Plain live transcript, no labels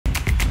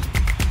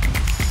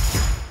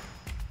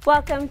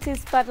Welcome to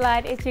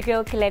Spotlight. It's your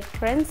girl Colette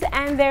Prince,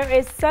 and there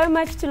is so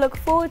much to look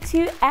forward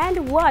to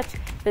and watch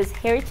this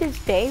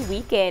Heritage Day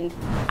weekend.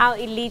 Our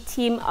elite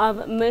team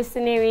of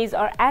mercenaries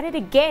are at it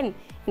again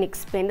in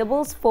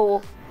Expendables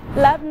 4.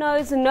 Love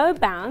knows no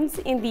bounds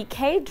in the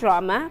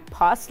K-Drama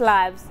Past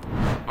Lives.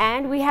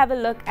 And we have a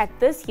look at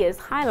this year's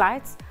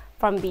highlights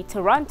from the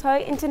Toronto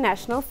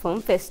International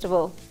Film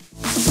Festival.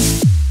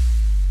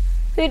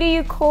 Who do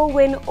you call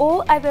when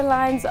all other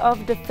lines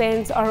of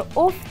defense are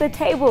off the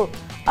table?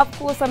 Of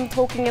course, I'm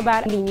talking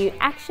about the new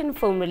action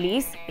film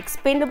release,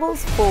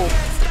 Expendables 4.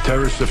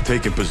 Terrorists have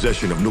taken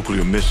possession of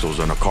nuclear missiles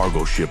on a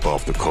cargo ship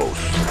off the coast.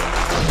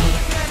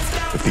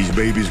 If these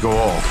babies go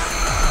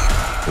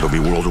off, it'll be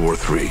World War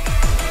III.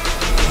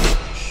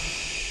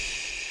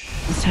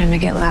 It's time to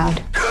get loud.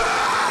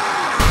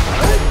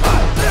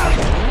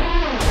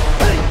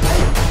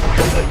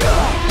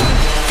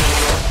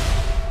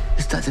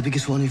 Is that the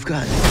biggest one you've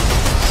got?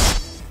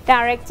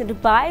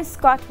 Directed by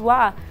Scott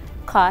Waugh,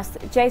 cast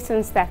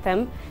Jason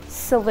Statham,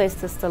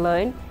 Sylvester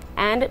Stallone,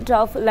 and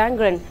Dolph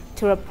Lundgren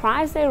to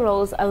reprise their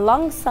roles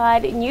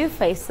alongside new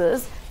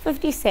faces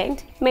 50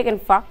 Cent, Megan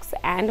Fox,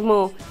 and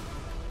more.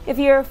 If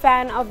you're a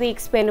fan of the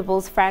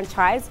Expendables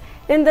franchise,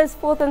 then this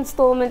fourth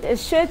installment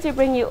is sure to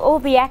bring you all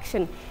the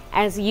action,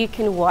 as you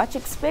can watch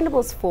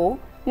Expendables 4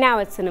 now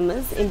at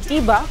cinemas in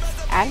D-Box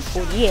and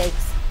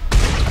 4DX.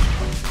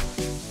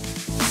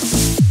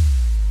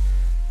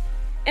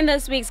 In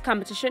this week's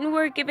competition,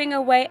 we're giving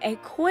away a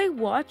koi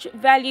watch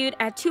valued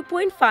at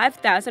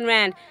 2,500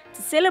 Rand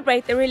to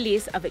celebrate the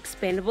release of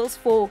Expendables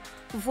 4.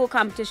 For full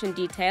competition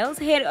details,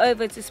 head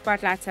over to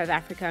Spotlight South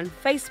Africa on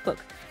Facebook.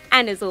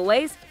 And as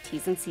always,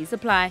 T's and C's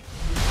apply.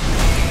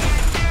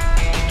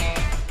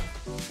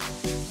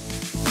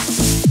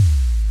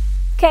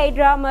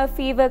 K-drama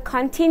fever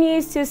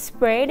continues to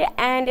spread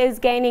and is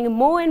gaining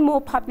more and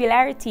more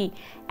popularity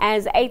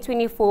as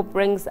A24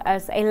 brings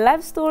us a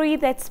love story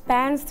that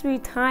spans through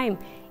time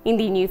in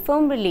the new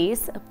film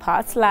release,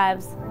 Past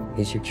Lives.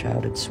 He's your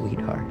childhood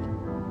sweetheart,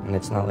 and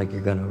it's not like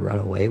you're gonna run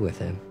away with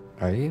him,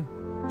 are you?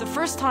 The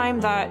first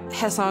time that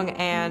Haesung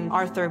and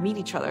Arthur meet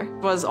each other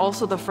was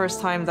also the first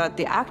time that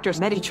the actors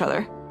met each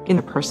other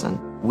in person.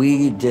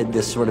 We did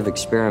this sort of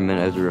experiment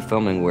as we were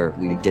filming where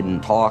we didn't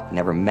talk,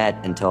 never met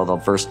until the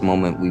first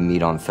moment we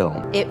meet on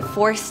film. It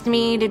forced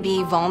me to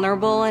be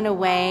vulnerable in a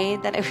way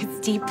that I was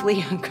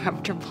deeply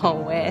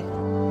uncomfortable with.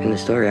 In the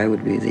story, I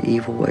would be the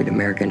evil white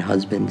American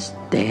husband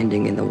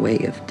standing in the way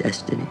of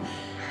destiny.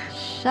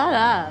 Shut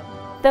up.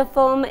 The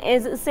film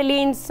is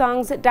Celine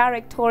Song's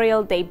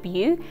directorial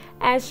debut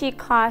as she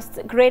casts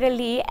Greta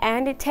Lee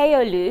and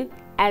Teo Lu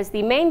as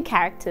the main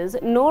characters,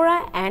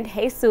 Nora and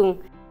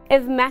Haesung.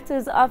 If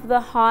Matters of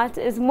the Heart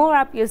is more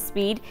up your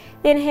speed,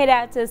 then head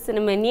out to a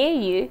cinema near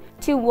you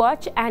to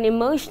watch an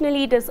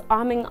emotionally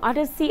disarming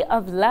odyssey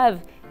of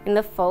love in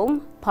the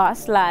film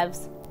Past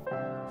Lives.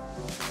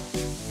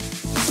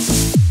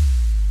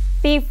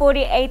 The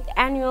 48th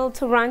Annual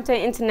Toronto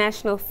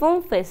International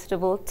Film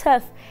Festival,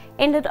 TIFF,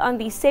 ended on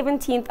the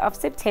 17th of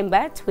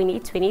September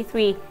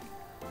 2023,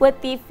 with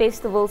the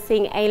festival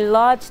seeing a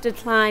large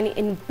decline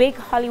in big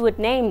Hollywood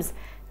names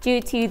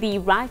due to the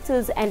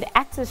writers and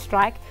actors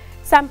strike.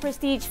 Some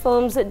prestige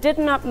films did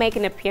not make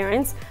an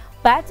appearance,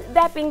 but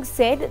that being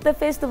said, the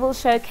festival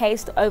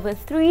showcased over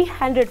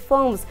 300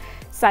 films,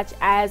 such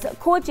as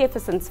Cord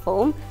Jefferson's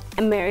film,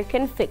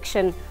 American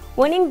Fiction,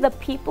 winning the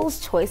People's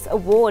Choice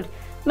Award,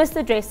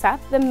 Mr. Dress Up,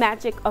 The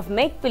Magic of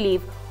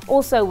Make-Believe,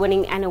 also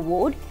winning an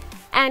award,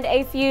 and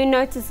a few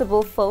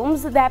noticeable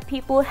films that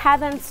people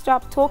haven't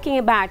stopped talking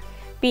about,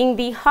 being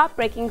the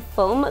heartbreaking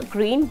film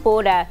Green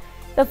Border,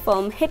 the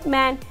film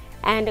Hitman,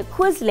 and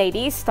Quiz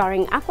Lady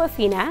starring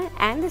Awkwafina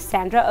and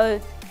Sandra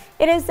Oh.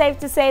 It is safe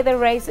to say the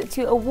race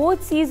to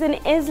award season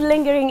is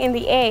lingering in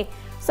the air,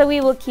 so we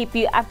will keep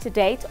you up to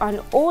date on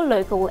all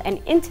local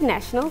and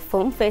international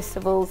film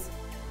festivals.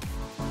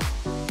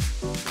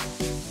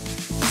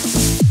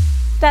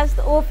 Dust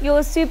off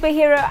your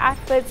superhero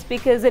outfits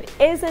because it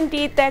is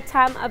indeed that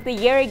time of the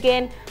year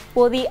again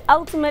for the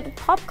ultimate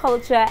pop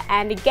culture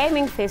and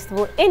gaming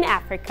festival in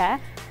Africa,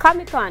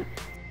 Comic-Con.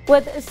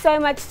 With so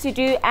much to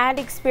do and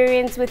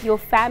experience with your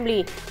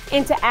family,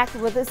 interact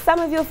with some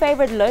of your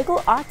favorite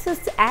local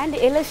artists and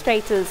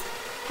illustrators.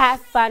 Have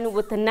fun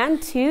with the Nun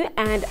 2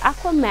 and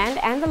Aquaman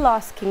and the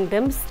Lost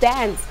Kingdom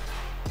stands.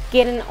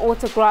 Get an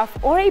autograph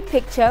or a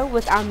picture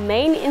with our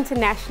main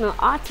international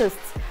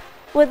artists.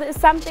 With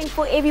something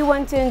for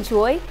everyone to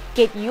enjoy,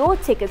 get your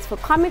tickets for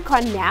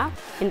Comic-Con now,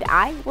 and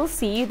I will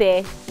see you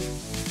there.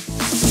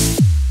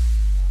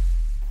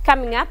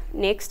 Coming up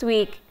next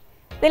week,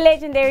 the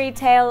legendary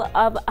tale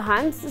of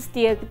Hans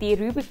Steek, the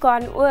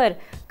Rubicon Oor,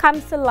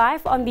 comes to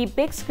life on the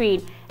big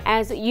screen,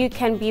 as you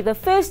can be the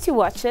first to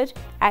watch it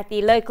at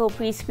the local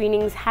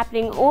pre-screenings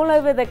happening all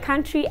over the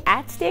country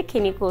at Steek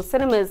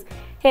Cinemas.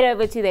 Head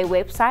over to their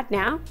website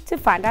now to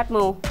find out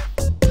more.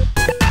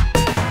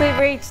 We've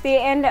reached the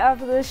end of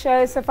the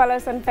show, so follow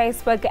us on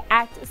Facebook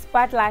at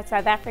Spotlight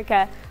South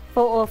Africa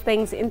for all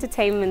things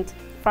entertainment.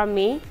 From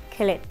me,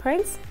 Colette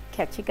Prince.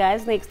 Catch you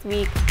guys next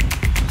week.